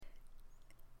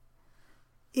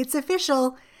It's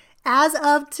official. As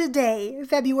of today,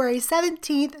 February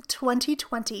 17th,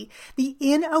 2020, the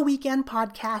In a Weekend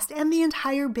podcast and the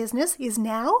entire business is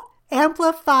now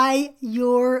Amplify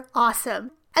Your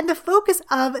Awesome. And the focus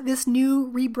of this new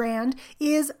rebrand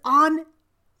is on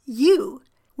you.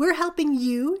 We're helping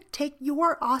you take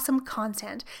your awesome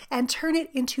content and turn it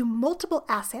into multiple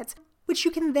assets, which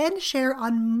you can then share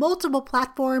on multiple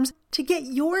platforms to get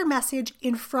your message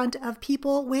in front of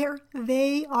people where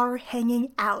they are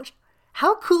hanging out.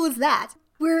 How cool is that?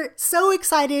 We're so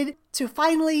excited to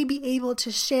finally be able to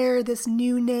share this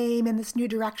new name and this new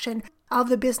direction of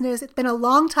the business. It's been a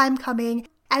long time coming,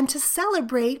 and to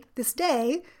celebrate this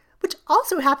day, which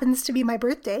also happens to be my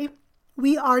birthday,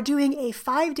 we are doing a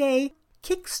 5-day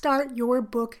Kickstart Your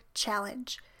Book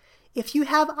Challenge. If you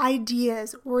have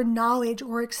ideas or knowledge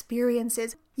or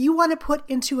experiences you want to put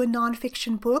into a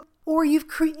nonfiction book, or you've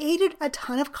created a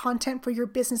ton of content for your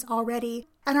business already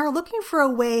and are looking for a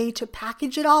way to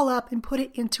package it all up and put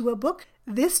it into a book,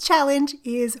 this challenge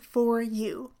is for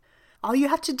you. All you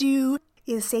have to do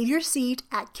is save your seat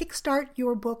at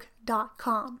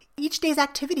kickstartyourbook.com. Each day's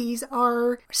activities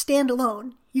are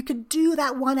standalone. You could do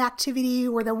that one activity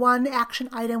or the one action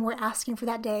item we're asking for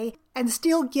that day and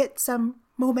still get some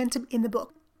momentum in the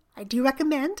book. I do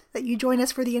recommend that you join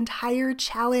us for the entire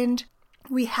challenge.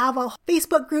 We have a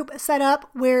Facebook group set up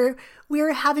where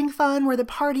we're having fun, where the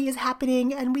party is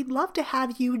happening, and we'd love to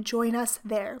have you join us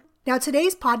there. Now,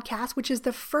 today's podcast, which is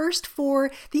the first for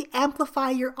the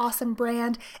Amplify Your Awesome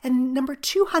brand and number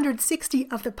 260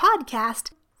 of the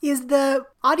podcast, is the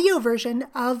audio version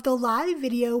of the live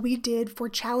video we did for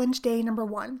challenge day number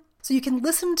 1. So you can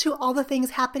listen to all the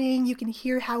things happening. You can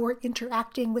hear how we're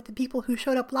interacting with the people who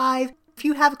showed up live. If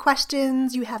you have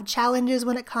questions, you have challenges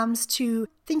when it comes to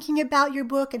thinking about your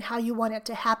book and how you want it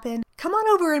to happen, come on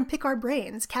over and pick our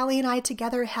brains. Callie and I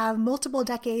together have multiple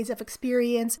decades of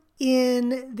experience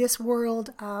in this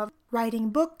world of writing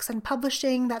books and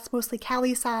publishing. That's mostly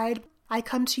Callie's side. I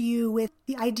come to you with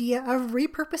the idea of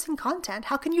repurposing content.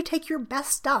 How can you take your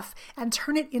best stuff and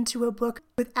turn it into a book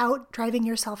without driving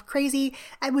yourself crazy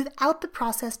and without the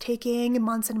process taking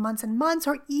months and months and months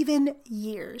or even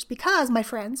years? Because, my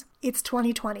friends, it's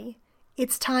 2020.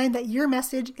 It's time that your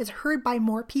message is heard by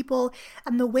more people,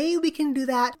 and the way we can do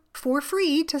that for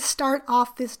free to start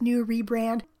off this new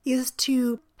rebrand is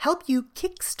to help you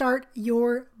kickstart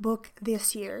your book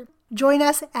this year. Join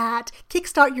us at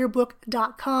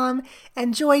kickstartyourbook.com.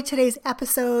 Enjoy today's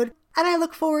episode, and I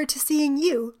look forward to seeing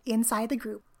you inside the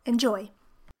group. Enjoy.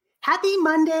 Happy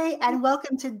Monday, and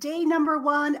welcome to day number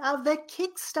 1 of the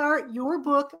Kickstart Your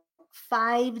Book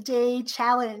 5-day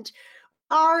challenge.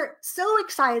 Are so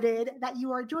excited that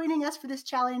you are joining us for this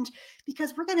challenge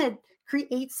because we're going to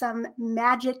create some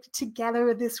magic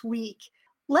together this week.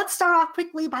 Let's start off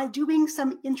quickly by doing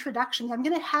some introductions. I'm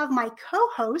going to have my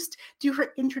co-host do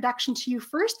her introduction to you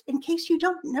first in case you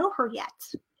don't know her yet.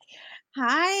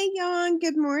 Hi, Young.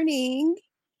 Good morning.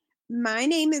 My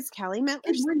name is Callie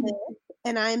Metler-Smith,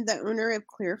 and I'm the owner of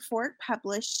Clear Fork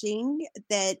Publishing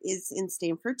that is in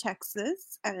Stanford,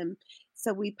 Texas.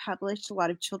 So we publish a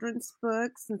lot of children's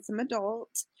books and some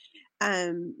adult,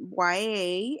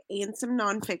 YA, and some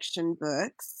nonfiction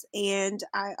books. And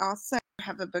I also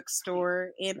have a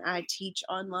bookstore, and I teach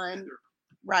online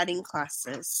writing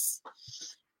classes.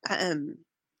 And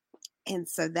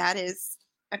so that is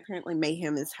apparently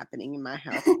mayhem is happening in my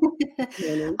house.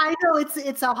 I know it's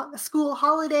a school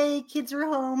holiday, kids are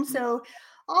home, so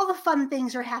all the fun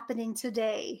things are happening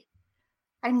today.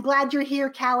 I'm glad you're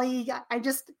here, Callie. I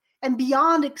just am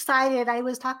beyond excited. I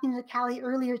was talking to Callie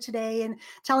earlier today and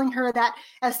telling her that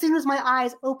as soon as my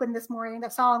eyes opened this morning,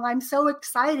 that song, I'm so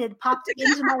excited, popped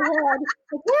into my head.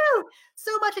 Like, woo!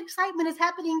 So much excitement is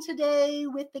happening today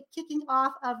with the kicking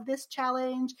off of this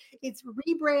challenge. It's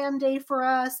rebrand day for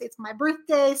us. It's my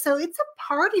birthday. So it's a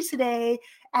party today.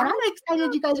 And I'm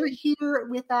excited you guys are here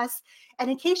with us. And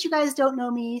in case you guys don't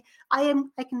know me, I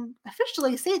can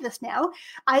officially say this now.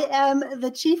 I am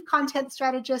the Chief Content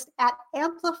Strategist at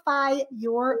Amplify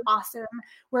Your Awesome,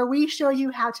 where we show you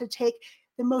how to take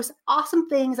the most awesome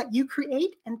things that you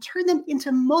create and turn them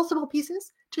into multiple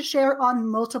pieces to share on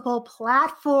multiple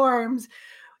platforms.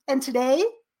 And today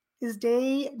is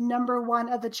day number 1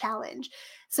 of the challenge.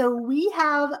 So we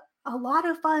have a lot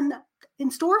of fun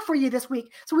in store for you this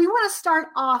week. So we want to start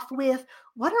off with,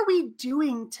 what are we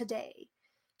doing today?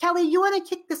 Callie, you want to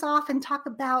kick this off and talk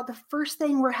about the first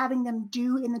thing we're having them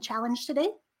do in the challenge today?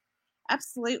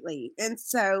 Absolutely. And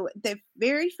so the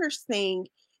very first thing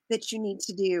that you need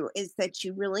to do is that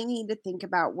you really need to think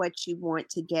about what you want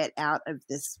to get out of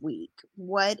this week.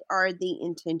 What are the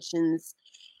intentions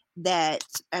that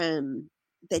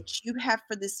that you have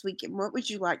for this week, and what would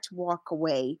you like to walk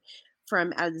away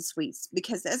from out of this week?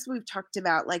 Because as we've talked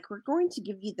about, like, we're going to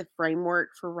give you the framework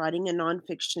for writing a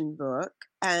nonfiction book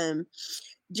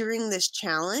during this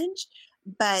challenge,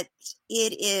 but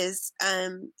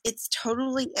it's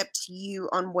totally up to you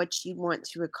on what you want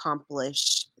to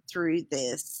accomplish through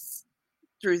this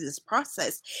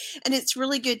process. And it's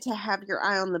really good to have your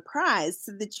eye on the prize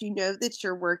so that you know that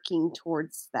you're working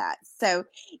towards that. So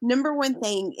number one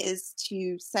thing is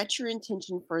to set your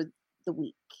intention for the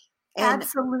week.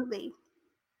 Absolutely.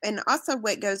 And also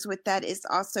what goes with that is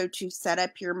also to set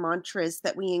up your mantras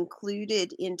that we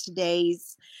included in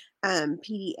today's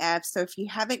PDF. So if you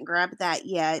haven't grabbed that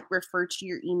yet, refer to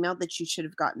your email that you should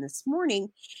have gotten this morning,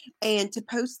 and to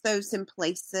post those in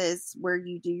places where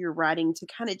you do your writing to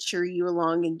kind of cheer you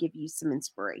along and give you some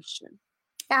inspiration.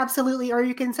 Absolutely. Or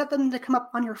you can set them to come up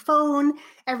on your phone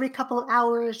every couple of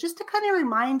hours just to kind of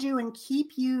remind you and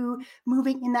keep you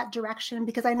moving in that direction.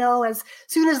 Because I know as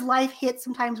soon as life hits,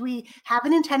 sometimes we have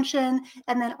an intention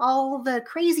and then all the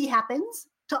crazy happens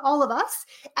to all of us.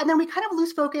 And then we kind of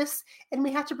lose focus and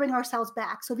we have to bring ourselves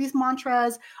back. So these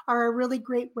mantras are a really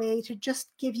great way to just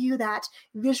give you that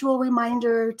visual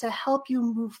reminder to help you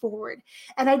move forward.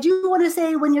 And I do want to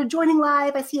say, when you're joining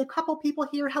live, I see a couple people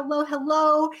here. Hello,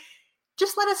 hello.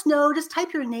 Just let us know. Just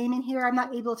type your name in here. I'm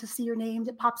not able to see your name.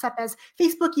 It pops up as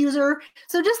Facebook user.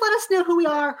 So just let us know who you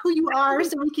are,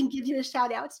 so we can give you a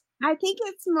shout out. I think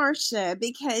it's Marcia,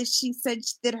 because she said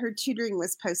that her tutoring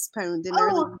was postponed, and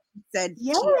earlier she said,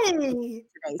 yay! Today,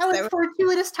 that was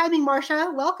fortuitous timing,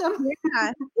 Marcia. Welcome.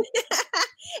 Yeah.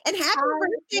 And happy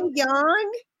birthday,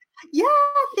 Young. Yeah,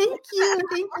 thank you.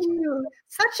 Thank you.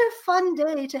 Such a fun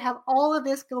day to have all of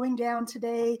this going down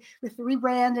today with the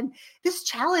rebrand. And this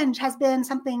challenge has been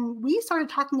something we started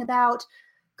talking about,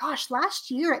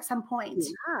 last year at some point.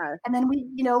 Yeah. And then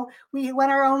we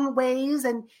went our own ways,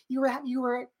 and you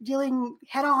were dealing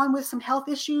head on with some health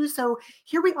issues. So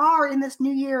here we are in this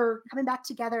new year coming back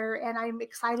together. And I'm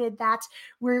excited that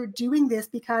we're doing this,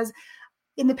 because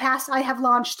in the past I have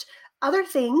launched other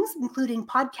things, including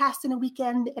podcast in a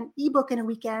weekend and ebook in a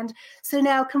weekend. So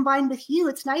now, combined with you,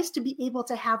 it's nice to be able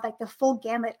to have like the full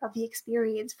gamut of the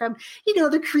experience, from,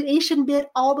 the creation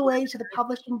bit all the way to the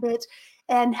publishing bit,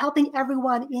 and helping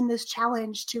everyone in this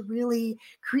challenge to really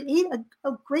create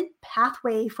a great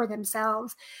pathway for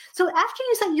themselves. So after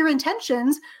you set your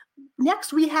intentions,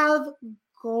 next we have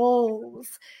goals.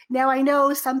 Now, I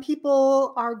know some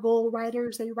people are goal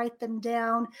writers. They write them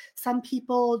down. Some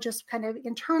people just kind of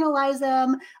internalize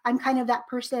them. I'm kind of that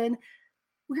person.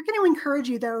 We're going to encourage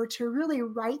you, though, to really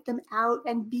write them out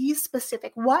and be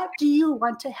specific. What do you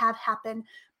want to have happen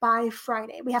by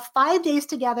Friday? We have 5 days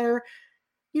together.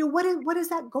 What is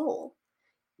that goal?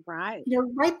 Right.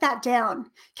 Write that down.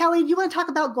 Kelly, do you want to talk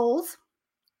about goals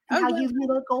and how you view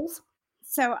those goals?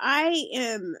 So I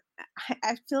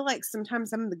feel like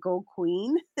sometimes I'm the goal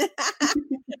queen because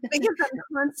I'm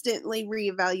constantly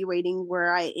reevaluating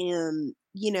where I am,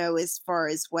 as far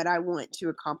as what I want to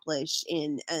accomplish.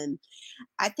 And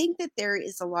I think that there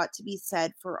is a lot to be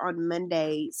said for, on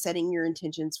Monday, setting your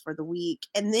intentions for the week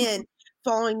and then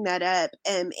following that up.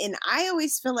 And I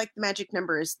always feel like the magic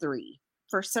number is 3.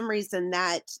 For some reason,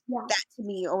 that to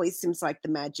me always seems like the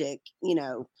magic,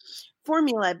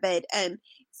 formula. But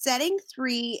setting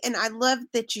 3, and I love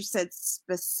that you said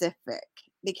specific,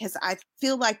 because I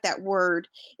feel like that word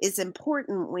is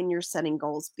important when you're setting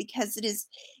goals, because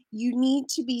you need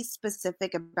to be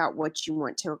specific about what you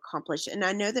want to accomplish. And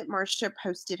I know that Marcia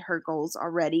posted her goals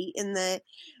already in the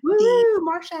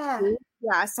Marcia.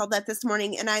 Yeah, I saw that this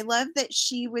morning, and I love that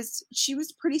she was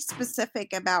pretty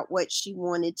specific about what she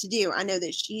wanted to do. I know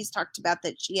that she's talked about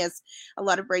that she has a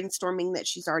lot of brainstorming that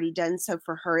she's already done. So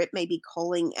for her, it may be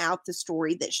calling out the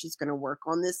story that she's going to work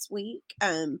on this week.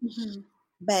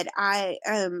 But I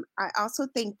also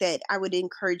think that I would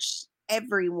encourage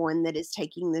everyone that is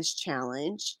taking this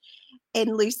challenge.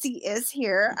 And Lucy is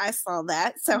here. I saw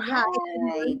that. So hi,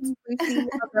 Lucy.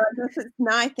 It's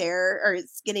night there, or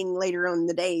it's getting later on in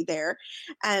the day there.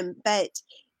 But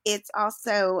it's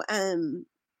also,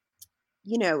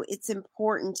 it's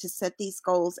important to set these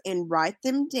goals and write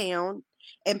them down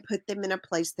and put them in a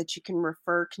place that you can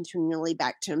refer continually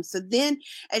back to them. So then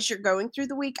as you're going through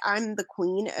the week, I'm the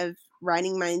queen of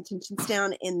writing my intentions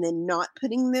down and then not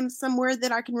putting them somewhere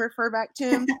that I can refer back to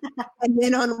them. And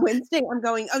then on Wednesday, I'm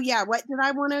going, oh yeah, what did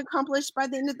I want to accomplish by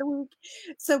the end of the week?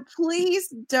 So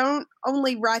please don't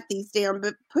only write these down,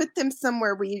 but put them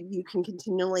somewhere where you can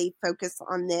continually focus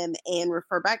on them and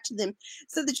refer back to them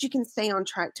so that you can stay on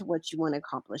track to what you want to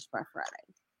accomplish by Friday.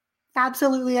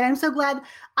 Absolutely. And I'm so glad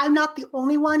I'm not the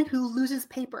only one who loses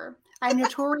paper. I'm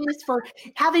notorious for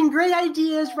having great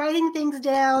ideas, writing things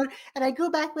down, and I go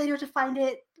back later to find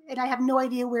it, and I have no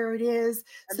idea where it is.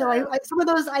 So some of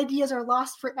those ideas are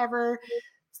lost forever.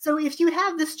 So if you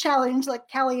have this challenge, like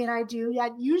Callie and I do, yeah,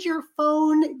 use your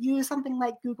phone, use something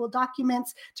like Google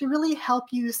Documents to really help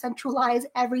you centralize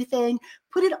everything,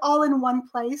 put it all in one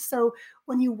place. So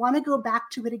when you want to go back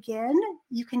to it again,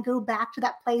 you can go back to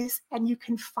that place and you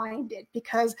can find it,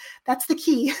 because that's the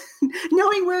key.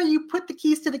 Knowing where you put the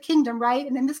keys to the kingdom, right?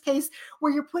 And in this case,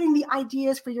 where you're putting the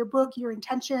ideas for your book, your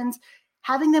intentions,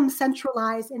 having them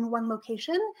centralized in one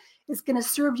location is going to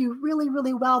serve you really,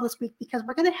 really well this week, because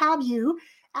we're going to have you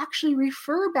actually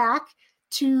refer back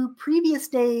to previous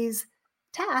days'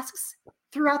 tasks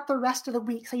throughout the rest of the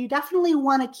week. So you definitely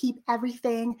want to keep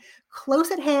everything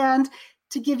close at hand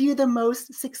to give you the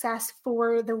most success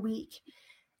for the week.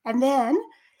 And then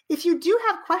if you do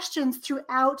have questions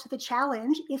throughout the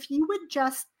challenge, if you would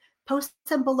just post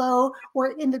them below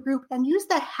or in the group and use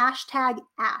the hashtag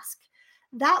ask.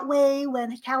 That way,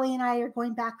 when Callie and I are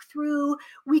going back through,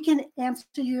 we can answer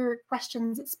your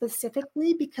questions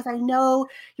specifically, because I know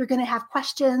you're going to have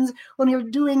questions when you're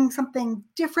doing something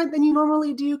different than you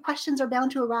normally do. Questions are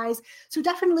bound to arise. So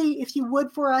definitely, if you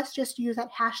would for us, just use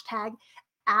that hashtag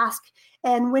ask.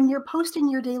 And when you're posting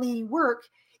your daily work,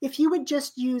 if you would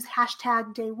just use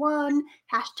hashtag day 1,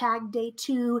 hashtag day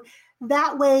 2,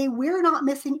 that way we're not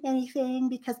missing anything,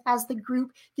 because as the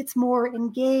group gets more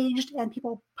engaged and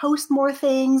people post more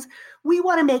things, we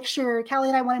want to make sure, Callie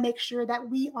and I want to make sure that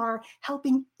we are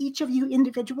helping each of you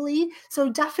individually.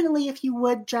 So definitely, if you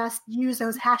would just use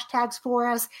those hashtags for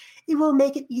us, it will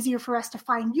make it easier for us to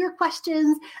find your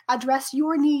questions, address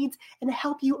your needs, and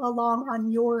help you along on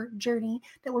your journey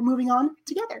that we're moving on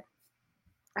together.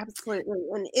 Absolutely.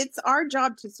 And it's our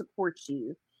job to support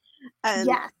you.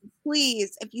 Yes.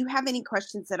 Please, if you have any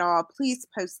questions at all, please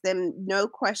post them. No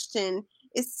question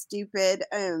is stupid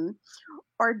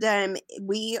or dumb.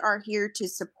 We are here to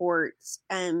support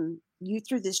you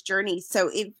through this journey. So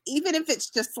even if it's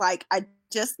just like, I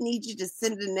just need you to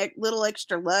send a little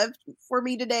extra love for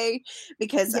me today,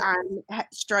 because I'm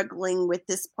struggling with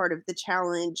this part of the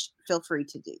challenge, feel free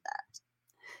to do that.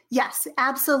 Yes,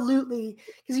 absolutely.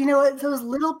 Because, you know, those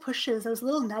little pushes, those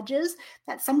little nudges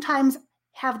that sometimes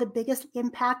have the biggest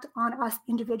impact on us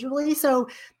individually. So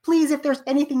please, if there's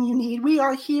anything you need, we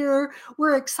are here.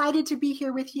 We're excited to be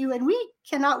here with you. And we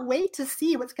cannot wait to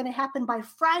see what's going to happen by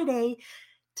Friday,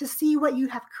 to see what you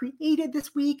have created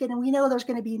this week. And we know there's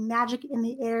going to be magic in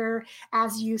the air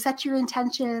as you set your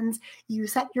intentions, you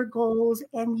set your goals,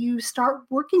 and you start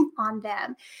working on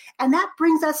them. And that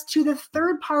brings us to the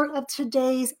third part of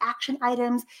today's action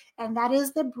items, and that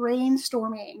is the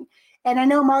brainstorming. And I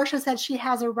know Marsha said she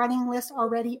has a running list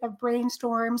already of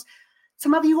brainstorms.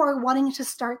 Some of you are wanting to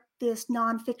start this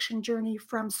nonfiction journey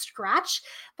from scratch.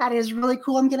 That is really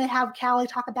cool. I'm going to have Callie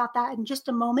talk about that in just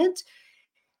a moment.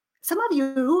 Some of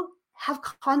you have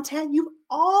content you've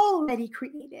already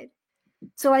created.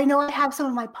 So I know I have some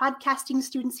of my podcasting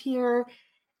students here.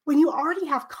 When you already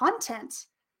have content,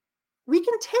 we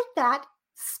can take that,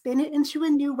 spin it into a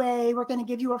new way. We're going to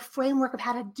give you a framework of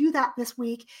how to do that this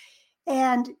week,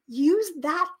 and use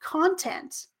that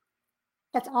content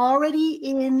that's already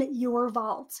in your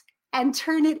vault and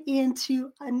turn it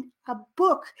into a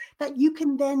book that you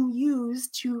can then use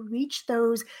to reach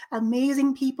those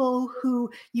amazing people who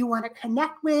you want to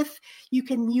connect with. You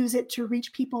can use it to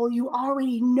reach people you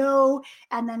already know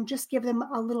and then just give them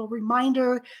a little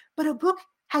reminder. But a book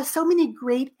has so many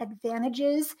great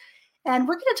advantages, and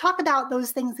we're going to talk about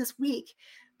those things this week.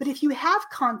 But if you have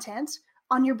content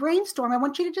on your brainstorm, I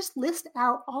want you to just list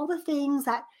out all the things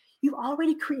that you've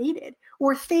already created,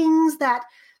 or things that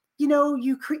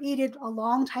you created a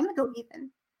long time ago. Even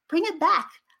bring it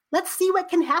back. Let's see what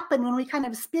can happen when we kind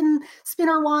of spin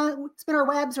our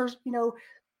webs, or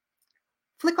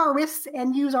flick our wrists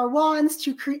and use our wands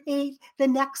to create the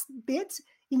next bit,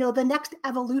 the next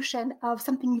evolution of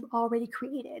something you've already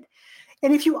created.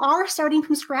 And if you are starting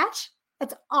from scratch,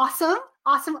 that's awesome.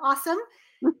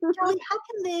 Kelly, how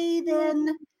can they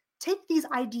then take these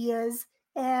ideas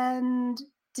and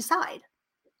decide?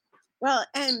 Well,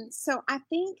 so I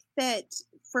think that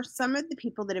for some of the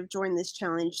people that have joined this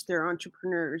challenge, they're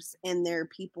entrepreneurs and they're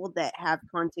people that have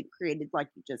content created, like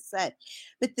you just said.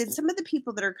 But then some of the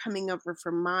people that are coming over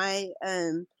from my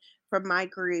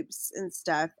groups and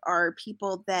stuff are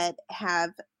people that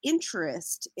have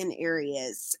interest in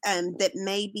areas that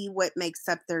may be what makes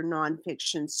up their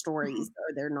nonfiction stories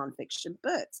or their nonfiction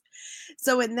books.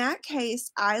 So in that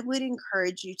case, I would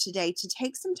encourage you today to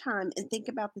take some time and think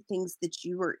about the things that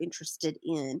you are interested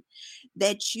in,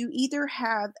 that you either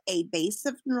have a base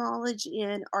of knowledge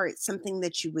in, or it's something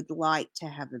that you would like to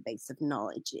have a base of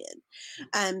knowledge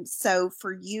in. So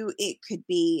for you, it could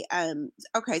be,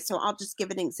 okay, so I'll just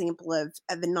give an example of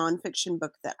a nonfiction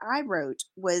book that I wrote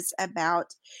was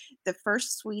about the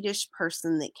first Swedish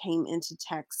person that came into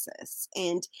Texas.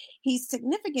 And he's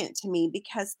significant to me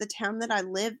because the town that I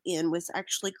live in was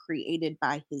actually created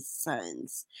by his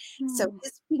sons. So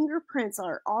his fingerprints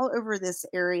are all over this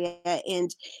area.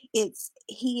 And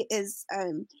he is,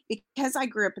 because I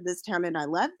grew up in this town and I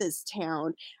love this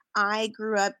town, I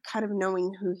grew up kind of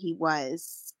knowing who he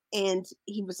was. And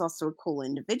he was also a cool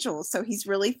individual. So he's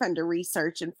really fun to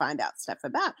research and find out stuff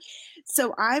about.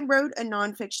 So I wrote a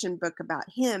nonfiction book about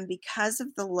him because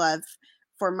of the love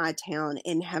for my town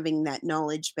and having that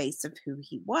knowledge base of who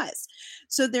he was.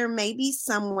 So there may be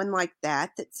someone like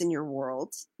that that's in your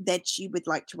world that you would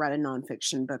like to write a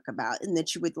nonfiction book about and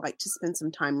that you would like to spend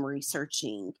some time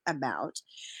researching about.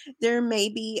 There may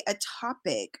be a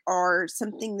topic or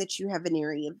something that you have an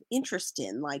area of interest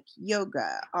in, like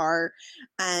yoga or,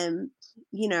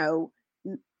 you know,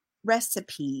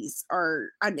 recipes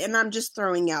and I'm just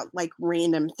throwing out like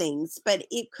random things, but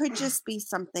it could just be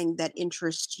something that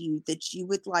interests you that you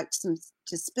would like to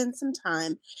spend some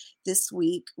time this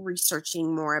week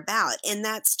researching more about. And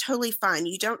that's totally fine.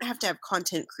 You don't have to have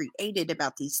content created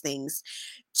about these things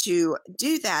to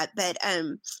do that. But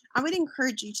I would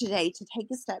encourage you today to take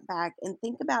a step back and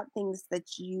think about things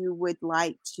that you would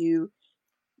like to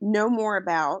know more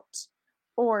about,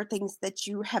 or things that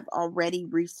you have already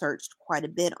researched quite a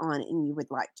bit on and you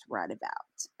would like to write about.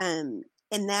 And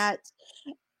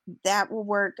that will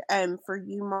work for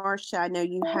you, Marcia. I know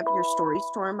you have your Story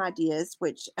Storm ideas,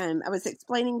 which I was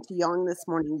explaining to Young this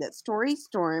morning that Story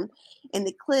Storm in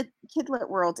the Kidlit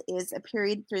world is a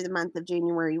period through the month of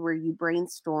January where you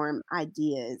brainstorm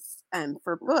ideas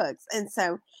for books. And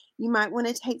so you might want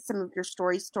to take some of your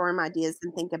Story Storm ideas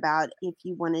and think about if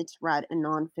you wanted to write a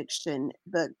nonfiction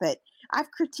book. But I've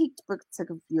critiqued books of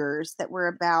yours that were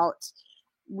about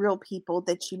real people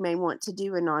that you may want to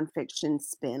do a nonfiction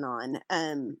spin on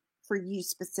for you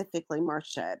specifically,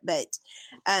 Marcia. But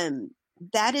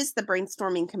that is the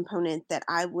brainstorming component that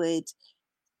I would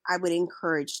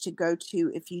encourage to go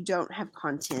to if you don't have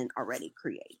content already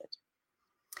created.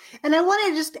 And I want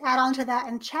to just add on to that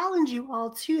and challenge you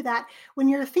all too, that when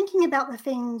you're thinking about the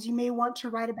things you may want to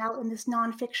write about in this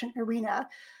nonfiction arena,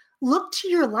 look to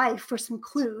your life for some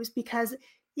clues, because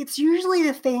it's usually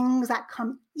the things that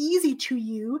come easy to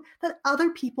you that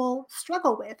other people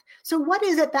struggle with. So what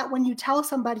is it that when you tell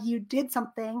somebody you did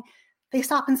something, they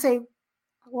stop and say,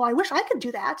 well, I wish I could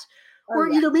do that. Or,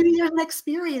 maybe there's an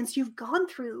experience you've gone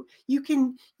through. You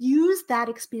can use that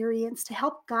experience to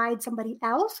help guide somebody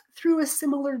else through a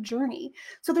similar journey.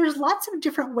 So there's lots of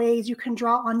different ways you can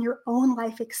draw on your own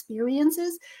life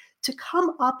experiences to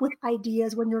come up with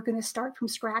ideas when you're going to start from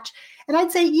scratch. And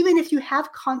I'd say even if you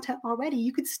have content already,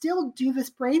 you could still do this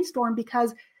brainstorm,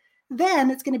 because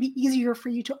then it's going to be easier for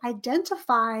you to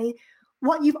identify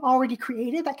what you've already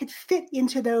created that could fit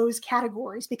into those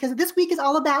categories. Because this week is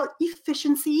all about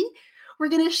efficiency. We're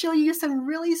going to show you some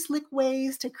really slick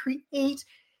ways to create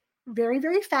very,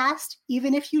 very fast,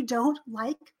 even if you don't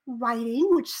like writing,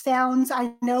 which sounds,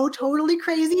 I know, totally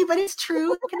crazy, but it's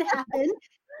true. It can happen.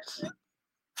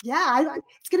 Yeah,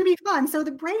 it's going to be fun. So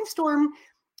the brainstorm,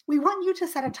 we want you to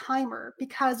set a timer,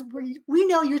 because we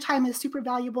know your time is super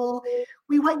valuable.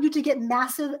 We want you to get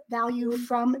massive value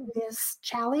from this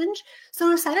challenge.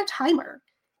 So set a timer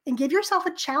and give yourself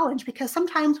a challenge, because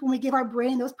sometimes when we give our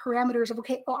brain those parameters of,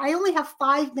 okay, oh, I only have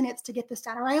 5 minutes to get this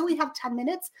done, or I only have 10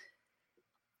 minutes,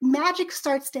 magic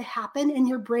starts to happen in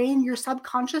your brain. Your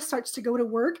subconscious starts to go to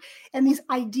work, and these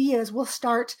ideas will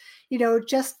start,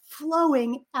 just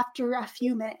flowing after a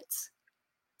few minutes.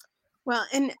 Well,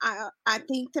 and I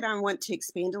think that I want to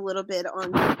expand a little bit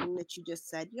on something that you just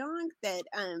said, Young, that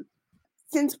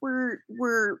since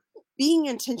we're being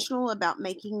intentional about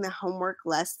making the homework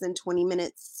less than 20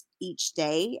 minutes each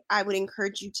day, I would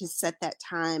encourage you to set that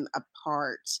time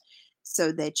apart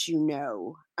so that you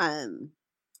know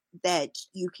that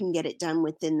you can get it done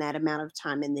within that amount of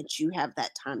time and that you have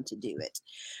that time to do it.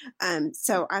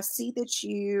 So I see that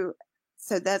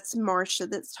so that's Marcia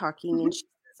that's talking, and she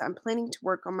says, I'm planning to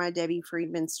work on my Debbie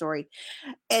Friedman story.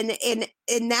 And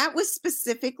that was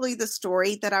specifically the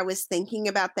story that I was thinking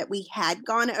about that we had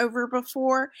gone over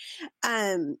before.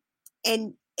 And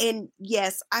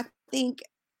yes, I think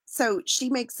So she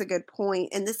makes a good point,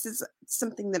 and this is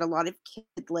something that a lot of kid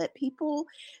lit people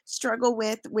struggle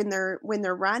with when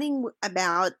they're writing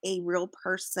about a real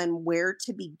person, where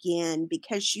to begin,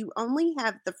 because you only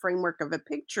have the framework of a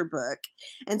picture book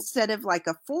instead of like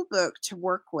a full book to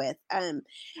work with. And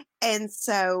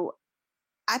so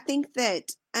I think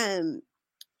that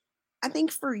I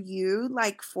think for you,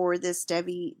 like for this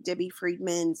Debbie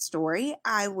Friedman story,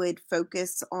 I would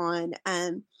focus on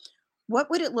what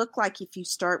would it look like if you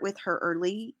start with her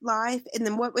early life, and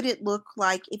then what would it look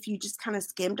like if you just kind of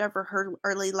skimmed over her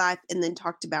early life and then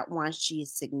talked about why she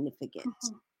is significant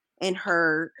and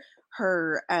her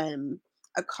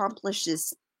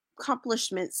accomplishments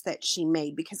that she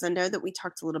made, because I know that we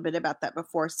talked a little bit about that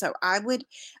before. So I would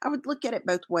look at it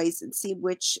both ways and see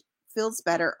which feels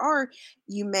better. Or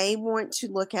you may want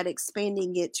to look at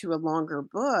expanding it to a longer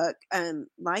book,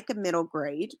 like a middle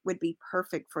grade would be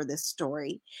perfect for this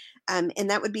story. And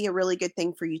that would be a really good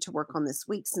thing for you to work on this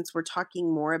week, since we're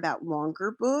talking more about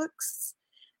longer books,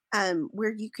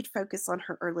 where you could focus on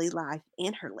her early life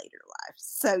and her later life.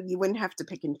 So you wouldn't have to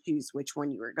pick and choose which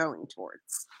one you were going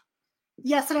towards.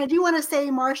 Yes, and I do want to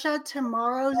say, Marcia,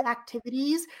 tomorrow's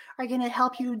activities are going to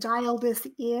help you dial this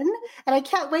in. And I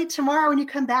can't wait tomorrow when you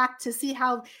come back to see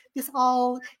how this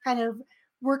all kind of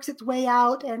works its way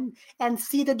out and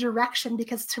see the direction,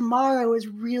 because tomorrow is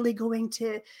really going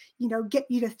to, get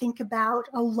you to think about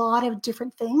a lot of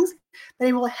different things, but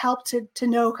it will help to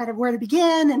know kind of where to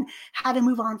begin and how to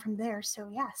move on from there. So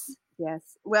yes.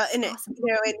 Yes. Well, and awesome.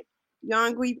 and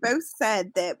Yang, we both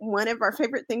said that one of our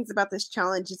favorite things about this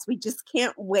challenge is we just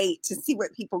can't wait to see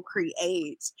what people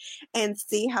create and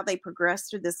see how they progress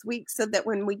through this week, so that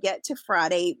when we get to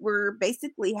Friday, we're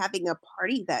basically having a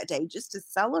party that day just to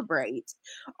celebrate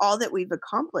all that we've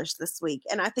accomplished this week.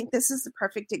 And I think this is a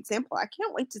perfect example. I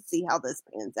can't wait to see how this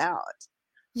pans out.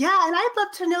 Yeah, and I'd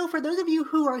love to know, for those of you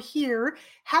who are here,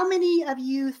 how many of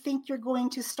you think you're going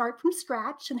to start from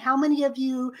scratch, and how many of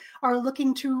you are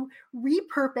looking to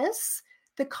repurpose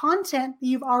the content that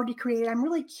you've already created? I'm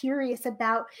really curious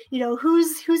about,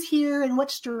 who's here and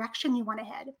which direction you want to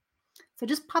head. So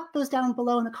just pop those down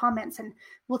below in the comments and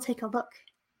we'll take a look.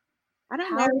 I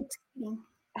don't know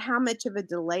how much of a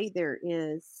delay there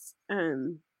is.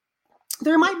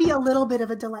 There might be a little bit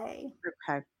of a delay.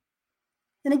 Okay.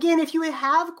 And again, if you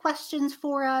have questions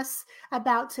for us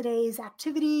about today's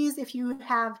activities, if you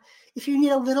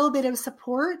need a little bit of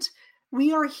support,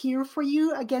 we are here for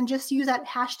you. Again, just use that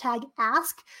hashtag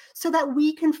ask so that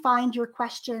we can find your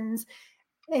questions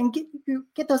and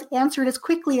get those answered as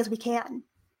quickly as we can.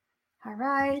 All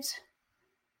right.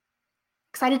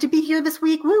 Excited to be here this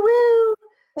week. Woo woo.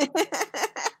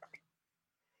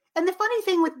 And the funny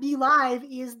thing with Be Live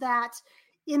is that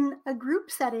in a group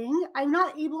setting, I'm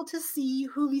not able to see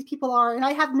who these people are, and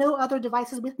I have no other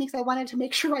devices with me because I wanted to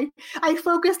make sure I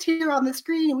focused here on the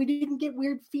screen and we didn't get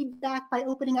weird feedback by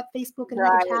opening up Facebook and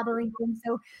another tab or anything.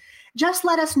 So just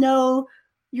let us know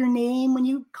your name when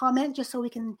you comment, just so we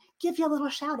can give you a little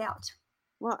shout out.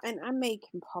 Well, and I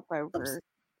can pop over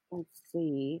and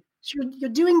see. So you're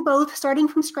doing both, starting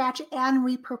from scratch and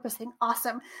repurposing.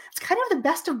 Awesome. It's kind of the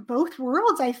best of both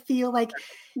worlds, I feel like.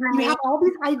 You have all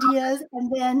these ideas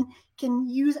and then can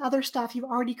use other stuff you've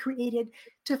already created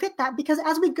to fit that. Because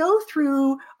as we go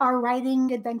through our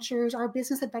writing adventures, our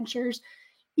business adventures,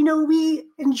 we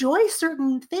enjoy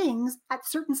certain things at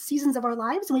certain seasons of our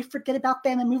lives and we forget about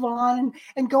them and move on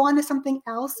and go on to something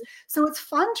else. So it's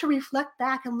fun to reflect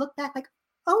back and look back like,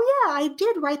 oh yeah, I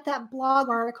did write that blog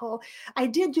article. I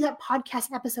did do that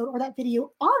podcast episode or that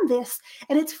video on this.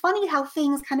 And it's funny how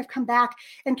things kind of come back.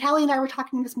 And Callie and I were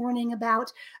talking this morning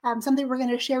about something we're going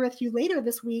to share with you later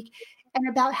this week, and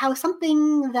about how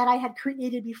something that I had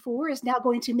created before is now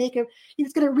going to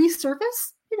it's going to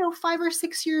resurface, 5 or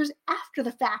 6 years after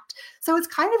the fact. So it's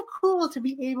kind of cool to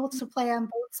be able to play on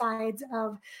both sides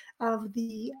of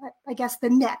the, I guess,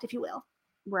 the net, if you will.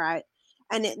 Right.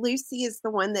 And Lucy is the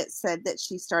one that said that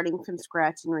she's starting from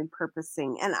scratch and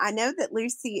repurposing. And I know that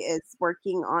Lucy is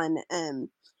working on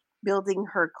building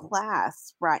her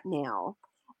class right now.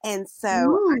 And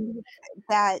so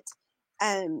that,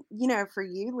 for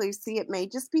you, Lucy, it may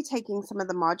just be taking some of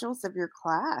the modules of your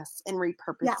class and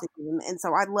repurposing them. And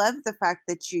so I love the fact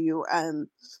that you,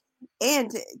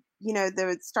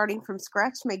 the starting from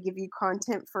scratch may give you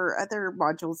content for other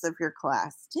modules of your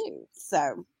class too.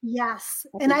 So yes.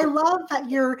 And I love that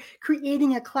you're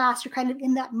creating a class. You're kind of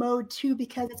in that mode too,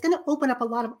 because it's going to open up a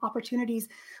lot of opportunities,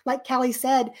 like Callie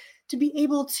said, to be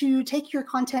able to take your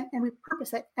content and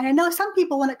repurpose it. And I know some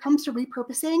people, when it comes to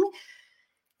repurposing,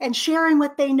 and sharing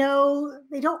what they know.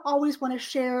 They don't always want to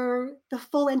share the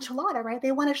full enchilada, right?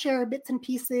 They want to share bits and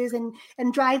pieces and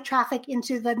drive traffic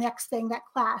into the next thing, that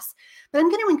class. But I'm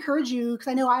going to encourage you, because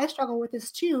I know I struggle with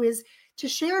this too, is to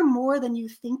share more than you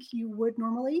think you would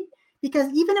normally.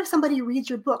 Because even if somebody reads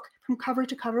your book from cover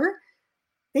to cover,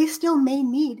 they still may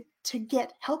need to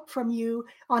get help from you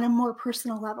on a more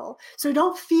personal level. So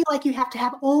don't feel like you have to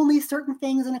have only certain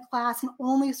things in a class and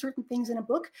only certain things in a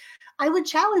book. I would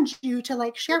challenge you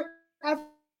to share everything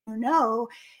you know,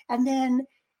 and then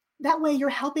that way you're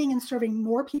helping and serving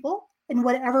more people in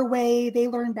whatever way they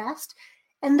learn best.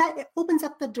 And that opens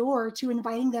up the door to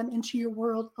inviting them into your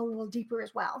world a little deeper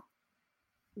as well.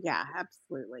 Yeah,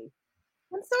 absolutely.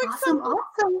 I'm so excited.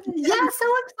 Awesome. Yeah,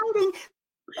 so exciting.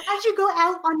 As you go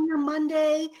out on your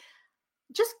Monday,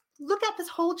 just look at this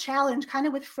whole challenge kind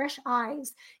of with fresh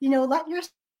eyes. Let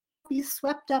yourself be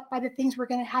swept up by the things we're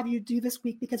going to have you do this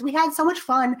week, because we had so much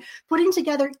fun putting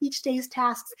together each day's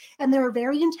tasks, and they're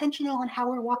very intentional on how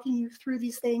we're walking you through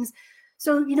these things.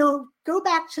 So, go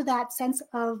back to that sense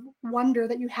of wonder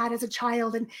that you had as a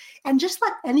child, and just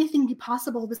let anything be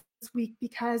possible this week,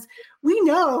 because we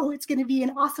know it's going to be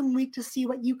an awesome week to see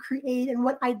what you create and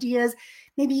what ideas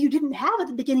maybe you didn't have at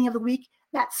the beginning of the week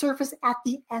that surface at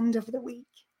the end of the week.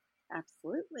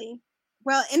 Absolutely.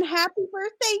 Well, and happy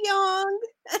birthday, Young.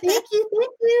 Thank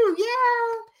you.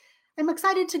 Yeah. I'm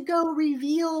excited to go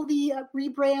reveal the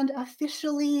rebrand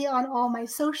officially on all my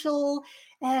social,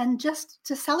 and just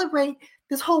to celebrate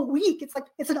this whole week.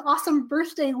 It's an awesome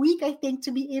birthday week, I think,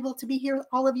 to be able to be here with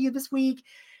all of you this week,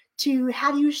 to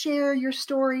have you share your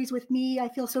stories with me. I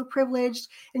feel so privileged.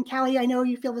 And Callie, I know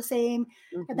you feel the same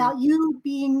about you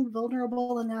being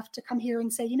vulnerable enough to come here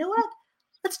and say, you know what,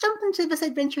 let's jump into this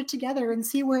adventure together and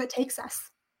see where it takes us.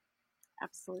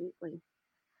 Absolutely.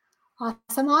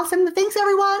 Awesome. Thanks,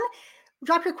 everyone.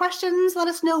 Drop your questions. Let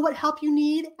us know what help you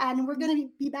need. And we're going to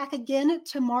be back again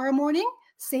tomorrow morning.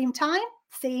 Same time,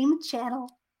 same channel.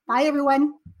 Bye,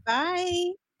 everyone.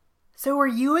 Bye. So are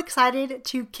you excited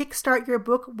to kickstart your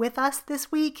book with us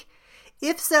this week?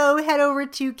 If so, head over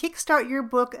to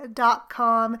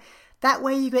kickstartyourbook.com. That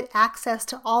way you get access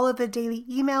to all of the daily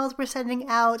emails we're sending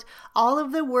out, all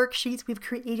of the worksheets we've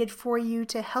created for you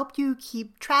to help you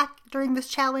keep track during this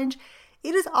challenge.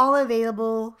 It is all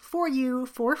available for you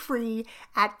for free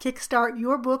at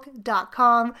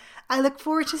kickstartyourbook.com. I look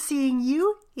forward to seeing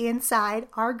you inside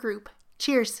our group.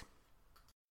 Cheers.